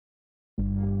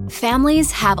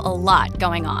Families have a lot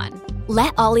going on.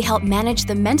 Let Ollie help manage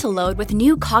the mental load with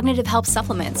new cognitive help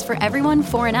supplements for everyone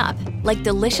 4 and up, like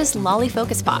delicious Lolly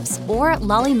Focus Pops or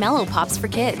Lolly Mellow Pops for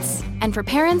kids. And for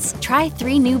parents, try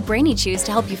 3 new Brainy Chews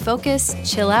to help you focus,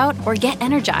 chill out, or get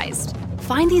energized.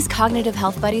 Find these cognitive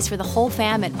health buddies for the whole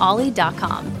fam at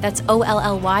ollie.com. That's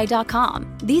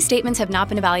OLLY.com. These statements have not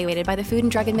been evaluated by the Food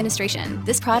and Drug Administration.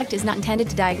 This product is not intended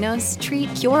to diagnose,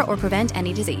 treat, cure, or prevent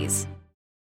any disease.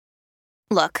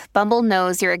 Look, Bumble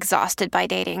knows you're exhausted by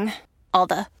dating. All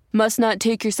the, must not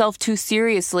take yourself too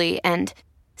seriously, and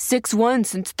 6'1"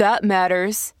 since that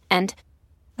matters, and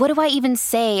what do I even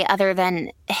say other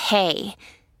than, hey?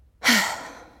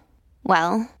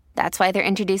 Well, that's why they're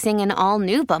introducing an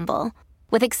all-new Bumble,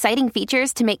 with exciting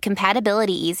features to make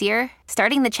compatibility easier,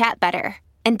 starting the chat better,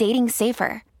 and dating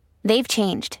safer. They've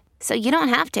changed, so you don't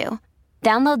have to.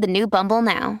 Download the new Bumble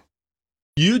now.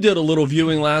 You did a little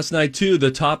viewing last night, too,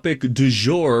 the topic du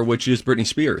jour, which is Britney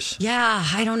Spears. Yeah,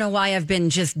 I don't know why I've been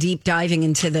just deep diving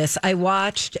into this. I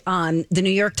watched the New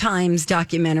York Times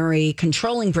documentary,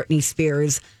 Controlling Britney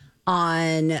Spears,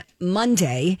 on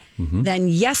Monday. Then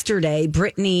yesterday,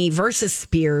 Britney versus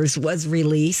Spears was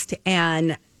released.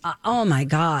 And oh my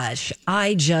gosh,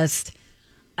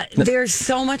 there's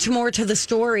so much more to the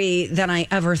story than I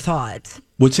ever thought.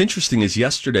 What's interesting is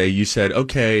yesterday you said,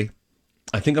 okay,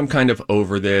 I think I'm kind of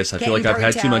over this. I feel like I've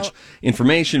had too much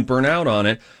information, burn out on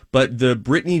it. But the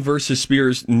Britney versus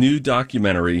Spears new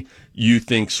documentary, you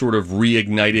think sort of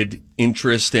reignited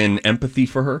interest and empathy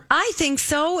for her? I think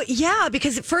so, yeah,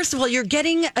 because first of all, you're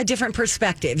getting a different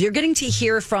perspective. You're getting to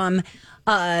hear from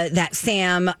that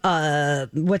Sam,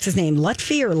 what's his name,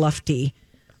 Lutfi or Lufty?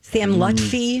 Sam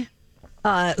Lutfi.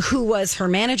 Who was her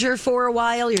manager for a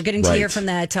while. You're getting to hear from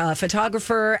that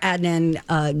photographer, Adnan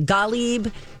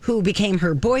Ghalib, who became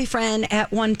her boyfriend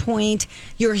at one point.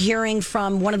 You're hearing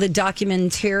from one of the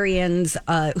documentarians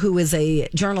who is a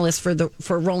journalist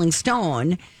for Rolling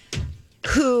Stone,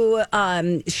 who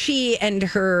she and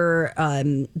her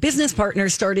business partner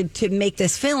started to make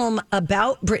this film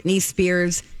about Britney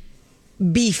Spears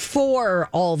before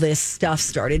all this stuff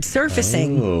started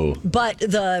surfacing. Oh. But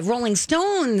the Rolling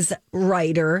Stones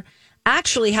writer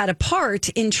actually had a part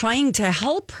in trying to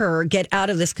help her get out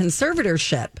of this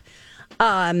conservatorship.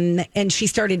 And she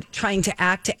started trying to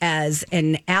act as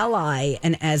an ally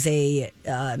and as a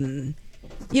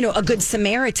good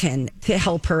Samaritan to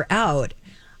help her out.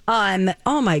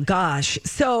 Oh my gosh.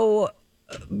 So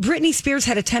Britney Spears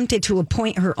had attempted to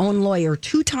appoint her own lawyer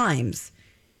 2 times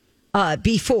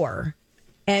before.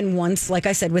 And once, like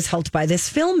I said, was helped by this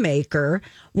filmmaker.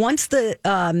 Once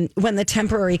when the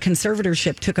temporary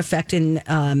conservatorship took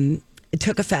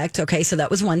effect, okay, so that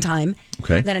was one time.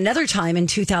 Okay. Then another time in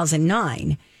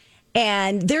 2009.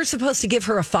 And they're supposed to give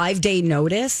her a 5-day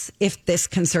notice if this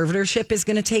conservatorship is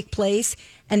going to take place.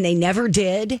 And they never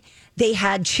did. They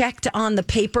had checked on the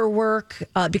paperwork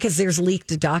because there's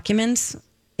leaked documents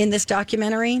in this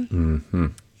documentary. Mm-hmm.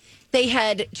 They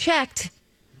had checked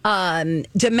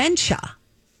dementia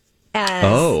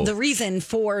as the reason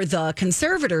for the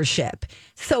conservatorship.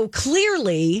 So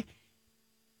clearly,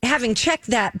 having checked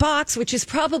that box, which is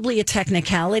probably a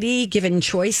technicality given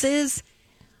choices,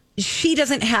 she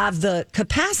doesn't have the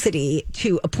capacity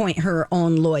to appoint her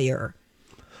own lawyer.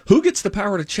 Who gets the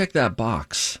power to check that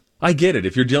box? I get it.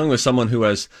 If you're dealing with someone who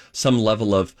has some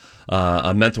level of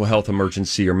a mental health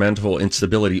emergency or mental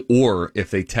instability, or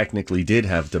if they technically did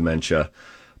have dementia.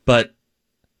 But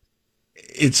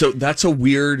that's a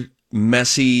weird,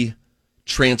 messy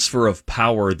transfer of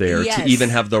power there to even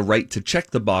have the right to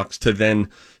check the box to then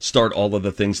start all of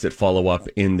the things that follow up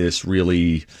in this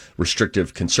really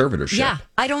restrictive conservatorship. Yeah,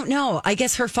 I don't know. I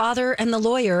guess her father and the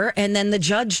lawyer, and then the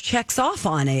judge checks off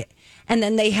on it. And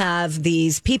then they have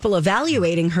these people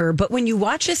evaluating her. But when you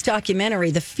watch this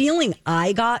documentary, the feeling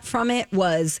I got from it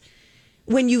was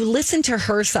when you listen to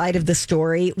her side of the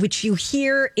story, which you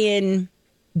hear in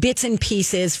bits and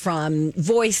pieces from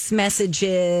voice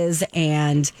messages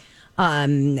and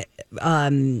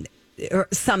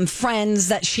some friends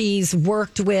that she's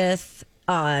worked with.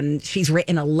 She's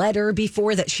written a letter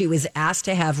before that she was asked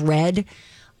to have read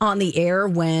on the air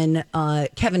when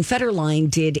Kevin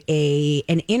Federline did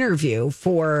an interview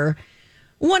for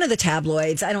one of the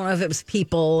tabloids. I don't know if it was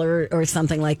People or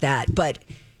something like that, but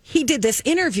he did this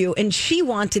interview and she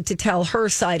wanted to tell her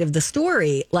side of the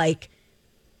story. Like,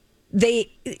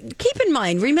 they keep in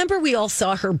mind, remember we all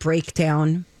saw her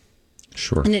breakdown?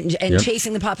 Sure. And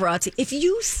chasing the paparazzi. If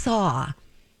you saw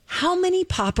how many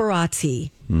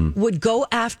paparazzi would go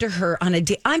after her on a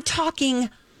day, I'm talking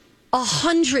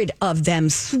 100 of them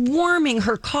swarming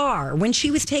her car. When she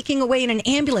was taking away in an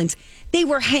ambulance, they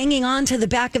were hanging on to the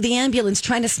back of the ambulance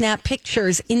trying to snap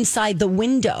pictures inside the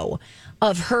window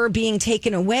of her being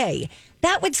taken away.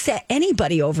 That would set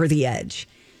anybody over the edge.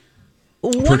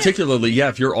 Particularly,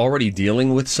 if you're already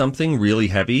dealing with something really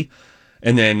heavy,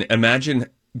 and then imagine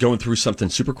going through something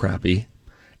super crappy,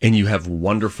 and you have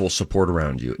wonderful support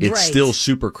around you. It's still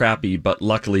super crappy, but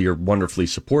luckily you're wonderfully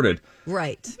supported.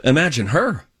 Right. Imagine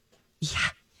her. Yeah.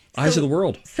 Eyes of the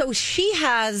world. So she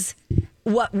has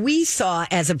what we saw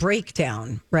as a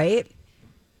breakdown, right?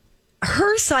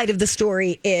 Her side of the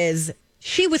story is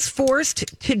she was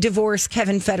forced to divorce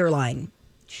Kevin Federline.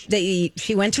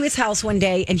 She went to his house one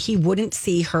day and he wouldn't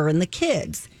see her and the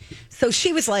kids. So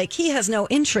she was like, he has no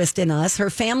interest in us. Her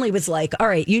family was like, all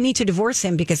right, you need to divorce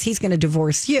him because he's going to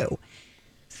divorce you.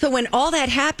 So when all that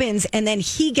happens and then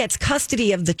he gets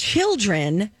custody of the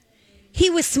children, he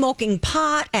was smoking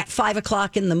pot at 5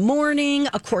 o'clock in the morning,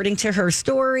 according to her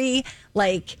story.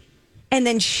 And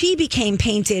then she became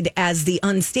painted as the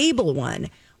unstable one.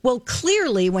 Well,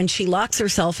 clearly, when she locks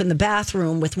herself in the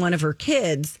bathroom with one of her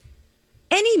kids,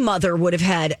 any mother would have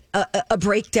had a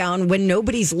breakdown when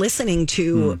nobody's listening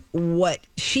to what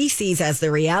she sees as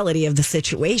the reality of the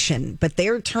situation. But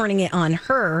they're turning it on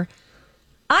her.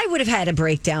 I would have had a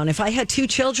breakdown if I had 2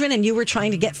 children and you were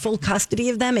trying to get full custody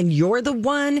of them and you're the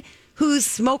one who's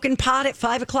smoking pot at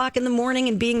 5 o'clock in the morning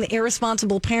and being the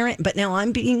irresponsible parent, but now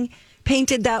I'm being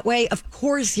painted that way. Of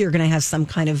course, you're going to have some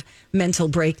kind of mental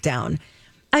breakdown.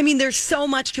 I mean, there's so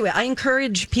much to it. I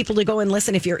encourage people to go and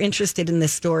listen if you're interested in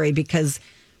this story because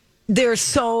there's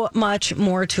so much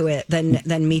more to it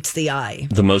than meets the eye.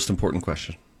 The most important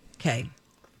question. Okay.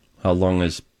 How long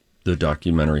is the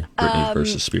documentary, Britney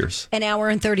versus Spears? An hour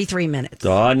and 33 minutes.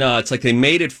 Oh, no, it's like they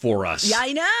made it for us. Yeah,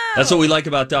 I know. That's what we like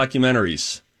about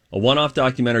documentaries. A one-off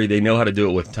documentary, they know how to do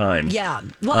it with time. Yeah.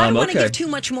 Well, I don't want to give too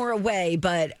much more away,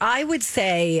 but I would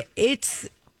say it's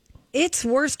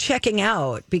worth checking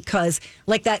out because,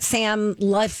 like that Sam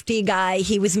Lutfi guy,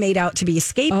 he was made out to be a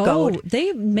scapegoat. Oh,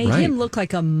 they made him look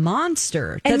like a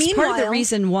monster. And That's part of the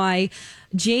reason why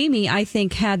Jamie, I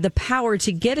think, had the power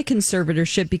to get a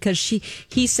conservatorship because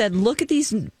he said, look at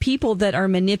these people that are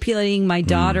manipulating my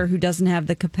daughter who doesn't have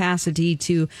the capacity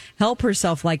to help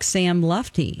herself, like Sam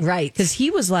Lutfi. Right. Because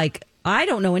he was like, I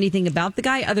don't know anything about the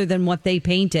guy other than what they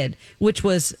painted, which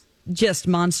was just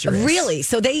monstrous. Really?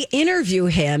 So they interview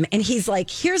him and he's like,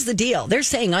 here's the deal. They're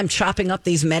saying I'm chopping up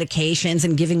these medications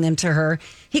and giving them to her.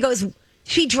 He goes,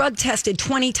 she drug tested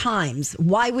 20 times.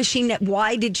 Why was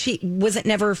it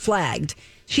never flagged?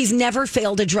 She's never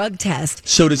failed a drug test.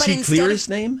 So does he clear his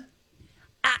name?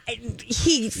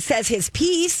 He says his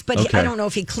piece, but I don't know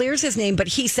if he clears his name, but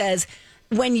he says,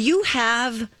 when you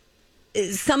have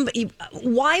somebody,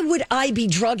 why would I be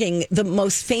drugging the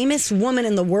most famous woman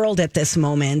in the world at this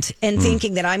moment and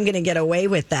thinking that I'm going to get away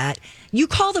with that? You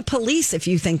call the police if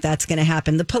you think that's going to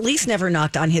happen. The police never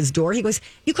knocked on his door. He goes,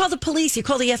 you call the police, you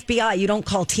call the FBI, you don't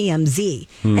call TMZ.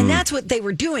 And that's what they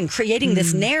were doing, creating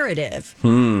this narrative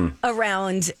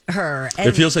around her. And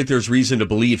it feels like there's reason to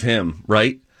believe him,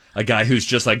 right? A guy who's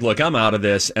just like, look, I'm out of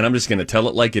this and I'm just going to tell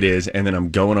it like it is and then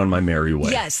I'm going on my merry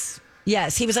way.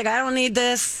 Yes, he was like, I don't need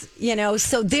this,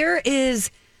 So there is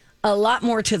a lot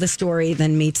more to the story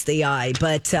than meets the eye.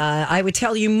 But I would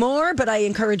tell you more, but I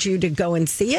encourage you to go and see it.